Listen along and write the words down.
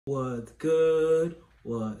What's good?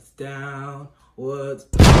 What's down? What's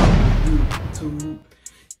YouTube?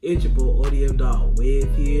 It's your boy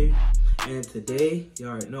Odm.Wave here, and today, you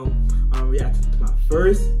already know, I'm reacting to my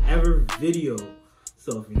first ever video.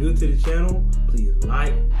 So if you're new to the channel, please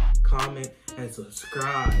like, comment, and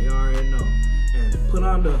subscribe. You already know, and put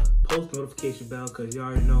on the post notification bell because you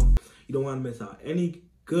already know you don't want to miss out any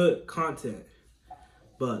good content.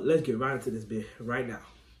 But let's get right into this bit right now.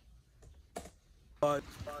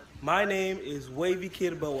 My name is Wavy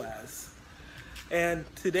Kid Boaz, and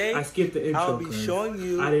today I skipped the intro. I'll be showing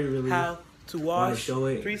you how to wash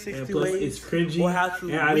 360 waves, it's cringy, or how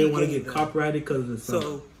to and I didn't want to get them. copyrighted because of the song.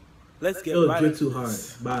 So let's get it was right drip into too hard.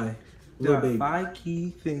 this. Bye. There Little are baby. 5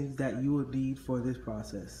 key things that you will need for this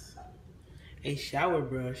process: a shower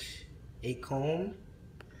brush, a comb,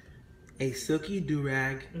 a silky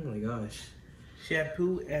do-rag, Oh my gosh.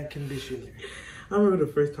 shampoo, and conditioner. I remember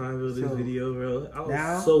the first time I was this video, bro. I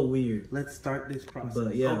was so weird. Let's start this process.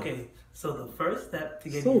 But yeah. Okay, so the first step to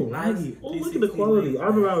get So nice laggy. Oh, look at the quality. I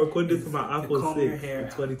remember I recorded this on my iPhone 6 in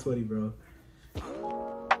 2020, bro.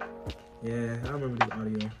 Yeah, I remember this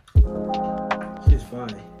audio. Shit's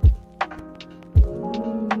fine.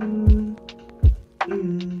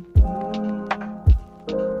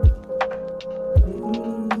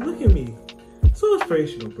 Look at me. So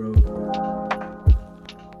inspirational, bro.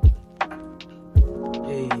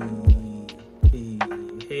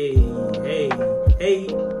 Hey.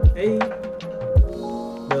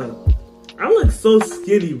 But I look so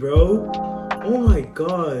skinny, bro. Oh my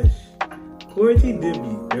gosh. Quarantine did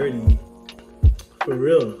me dirty. For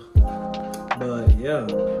real. But yeah.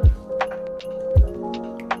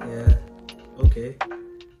 Yeah. Okay.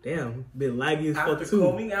 Damn. Been laggy as fuck too. After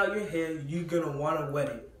combing out your hair, you're gonna wanna wet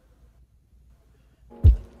it.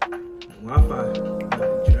 Wi-Fi.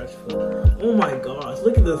 Oh my gosh,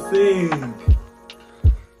 look at the thing.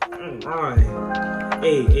 Alright.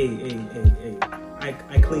 Hey.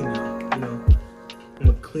 I clean now, you know. I'm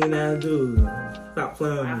a clean ass dude. Stop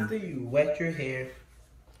playing with me. After you wet your hair,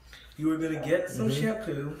 you are gonna get some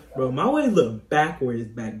shampoo. Bro, my waves look backwards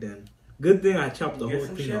back then. Good thing I chopped the whole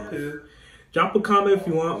thing off. Drop a comment if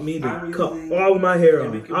you want me to cut all of my hair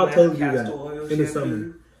off. I'll totally do that in the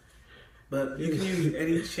summer. But you can use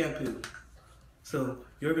any shampoo. So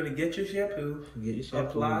you're gonna get your shampoo,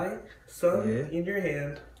 apply some in your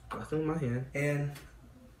hand, some in my hand, and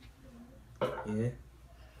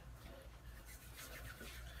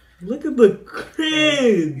look at the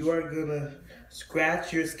cringe. You are gonna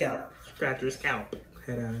scratch your scalp. Scratch your scalp,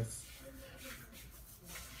 head ass.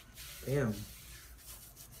 Damn.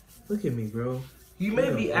 Look at me, bro. You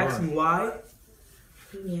may be asking why.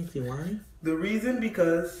 Why? The reason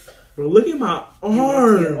because bro, look at my arms. You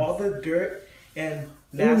want to get all the dirt and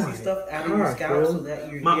nasty stuff out of your scalp, so that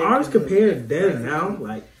your my arms compared then now,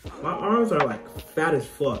 like my arms are like fat as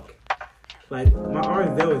fuck. Like my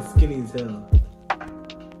arms then was skinny as hell.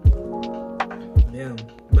 Damn,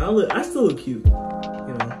 but I still look cute. You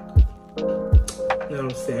know what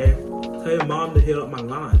I'm saying? Tell your mom to hit up my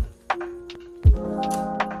line.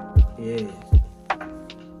 Yeah.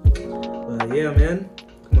 But yeah, man.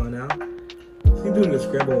 Come on now. He's doing the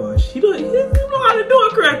scramble wash. He doesn't know how to do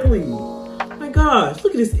it correctly. Oh my gosh,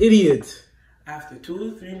 look at this idiot. After 2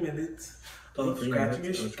 to 3 minutes of scratching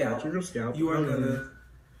your scalp, you are gonna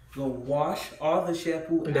go wash all the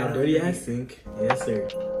shampoo in that out dirty of ass sink. Yes, sir.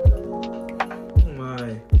 Oh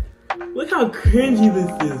my. Look how cringy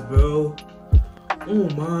this is, bro. Oh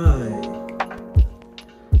my.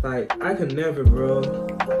 Like, I could never, bro.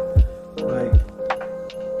 Like,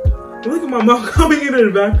 look at my mom coming into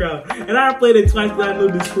the background. And I played it twice because I knew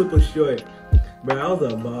this clip was short. Bro, I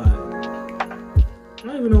was a bot. I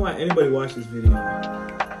don't even know why anybody watched this video.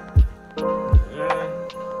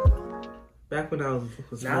 Back when I was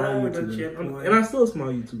a small YouTuber. And I'm still a small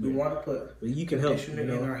YouTuber. We want to put you can help, in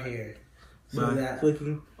our hair. So by that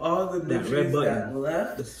clicking all the that red button, that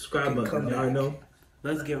left, the subscribe button. You already know.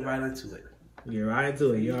 Let's get right into it. Get right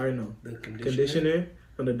into it. You already know. The conditioner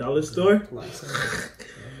from the dollar store.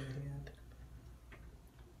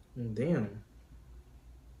 Damn.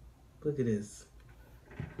 Look at this.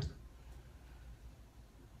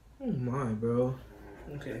 Oh my, bro.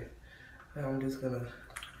 Okay. Now I'm just gonna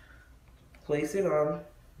place it on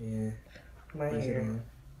my hair.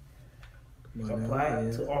 Apply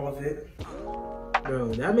it to all of it.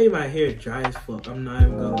 Bro, that made my hair dry as fuck. I'm not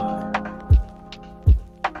even gonna lie.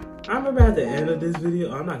 I remember at the end of this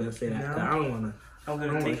video, I'm not gonna say that. I don't wanna. I'm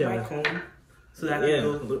gonna take my comb so that I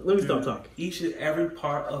can go let me stop talking. Each and every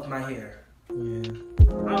part of my hair. Yeah.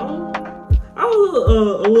 I was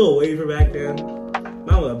a little waver back then.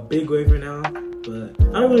 I'm a big waver now, but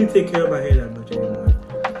I don't really take care of my hair that much anymore.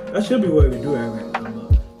 That should be what we do right now,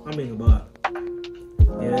 but I'm being a bot.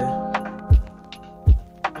 Yeah.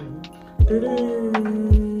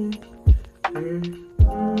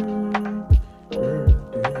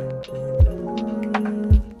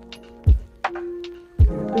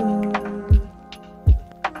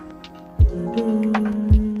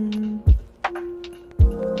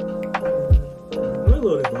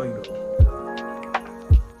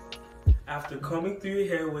 After combing through your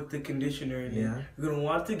hair with the conditioner in it, you're going to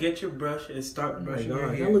want to get your brush and start brushing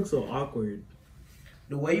your hair. That looks so awkward.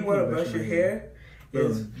 The way you want to brush your hair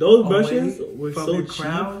is those brushes were from so the cheap.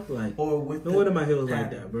 crown Like, or with no wonder my hair was like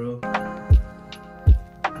that, bro.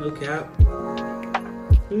 No cap.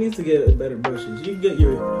 You need to get better brushes. You can get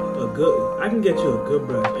I can get you a good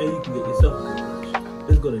brush, and you can get yourself a good brush.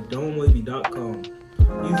 Just go to Odm.Wave.com.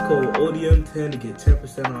 Use code Odm10 to get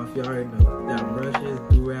 10% off. You already know. Got brushes,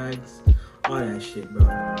 do-rags, all that shit, bro.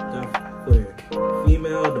 Got for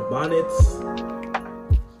female, the bonnets.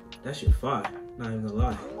 That shit fire. Not even gonna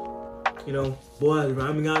lie. You know, boys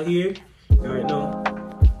rhyming out here. You already know.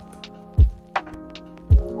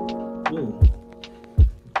 Ooh.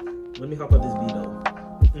 Let me hop out this beat though.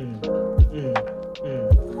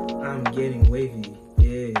 I'm getting wavy.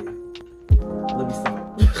 Yeah. Let me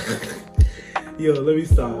stop. Yo, let me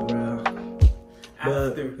stop, bro.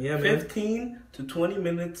 After 15 to 20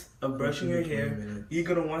 minutes of brushing your hair, you're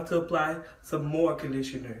going to want to apply some more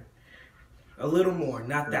conditioner. A little more,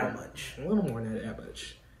 not that much. A little more, not that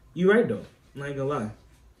much. You right, though. I'm not gonna lie.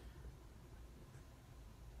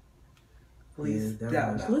 Please,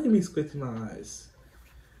 look at me squinting my eyes.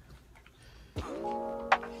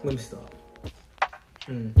 Let me stop.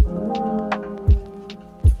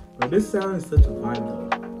 Bro, this sound is such a vibe, though.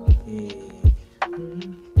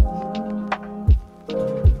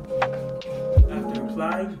 After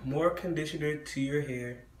applying more conditioner to your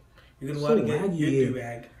hair, you're gonna want to get your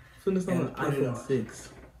do-rag. Film this on an iPhone 6.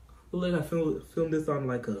 Look like I filmed this on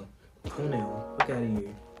like a toenail. Look out of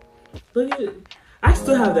here. Look at it. I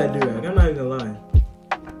still have that do-rag. I'm not even gonna lie.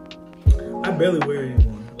 I barely wear it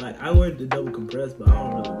anymore. Like, I wear the double compressed, but I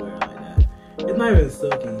don't really wear it like that. It's not even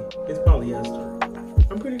silky. It's polyester.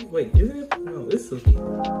 Wait, isn't it? No, it's silky.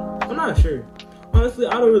 I'm not sure. Honestly,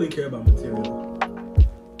 I don't really care about material.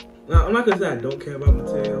 Now, I'm not gonna say I don't care about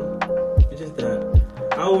material. It's just that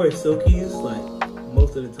I wear silkies like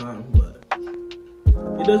most of the time, but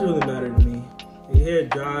it doesn't really matter to me. Your hair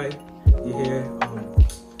dry, your hair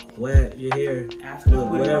wet, your hair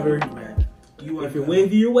whatever. If you're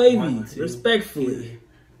wavy, you're wavy. Respectfully.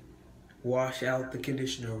 Wash out the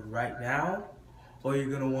conditioner right now, or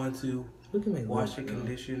you're gonna want to wash the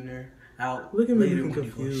conditioner out later when you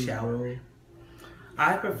go shower. Bro.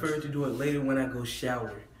 I prefer to do it later when I go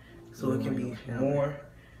shower, so it can be more,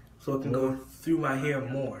 so it can go through my hair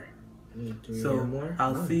more. So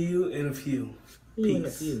I'll see you in a few.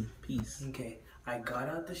 Peace. Okay, I got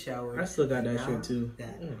out the shower. I still got that shirt too.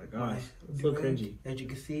 Oh my gosh, it's so cringy. As you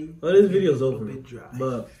can see, well, this video's over,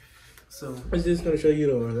 but so I'm just gonna show you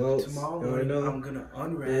the results. Tomorrow morning, I'm gonna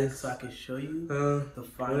unwrap so I can show you the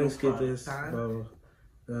final let's get this. time.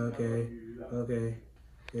 Okay,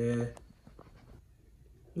 yeah.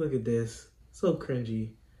 Look at this, so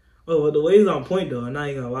cringy. Oh, well, the wave's on point though. I'm not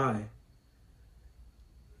even gonna lie.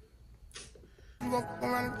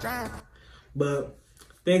 But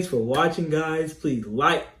thanks for watching, guys. Please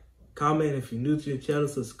like, comment if you're new to the channel,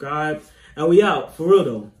 subscribe, and we out for real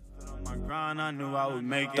though. My grind, I knew I would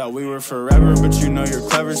make it. Thought we were forever, but you know you're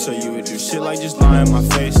clever, so you would do shit like just lie in my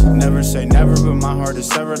face. Never say never, but my heart is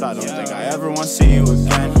severed. I don't think I ever want to see you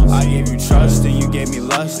again. I gave you trust and you gave me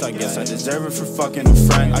lust. I guess I deserve it for fucking a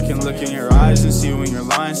friend. I can look in your eyes and see when you're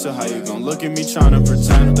lying, so how you gonna look at me trying to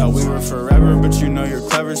pretend? Thought we were forever, but you know you're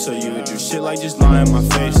clever, so you would do shit like just lie in my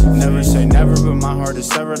face. Never say never, but my heart is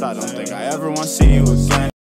severed. I don't think I ever want to see you again.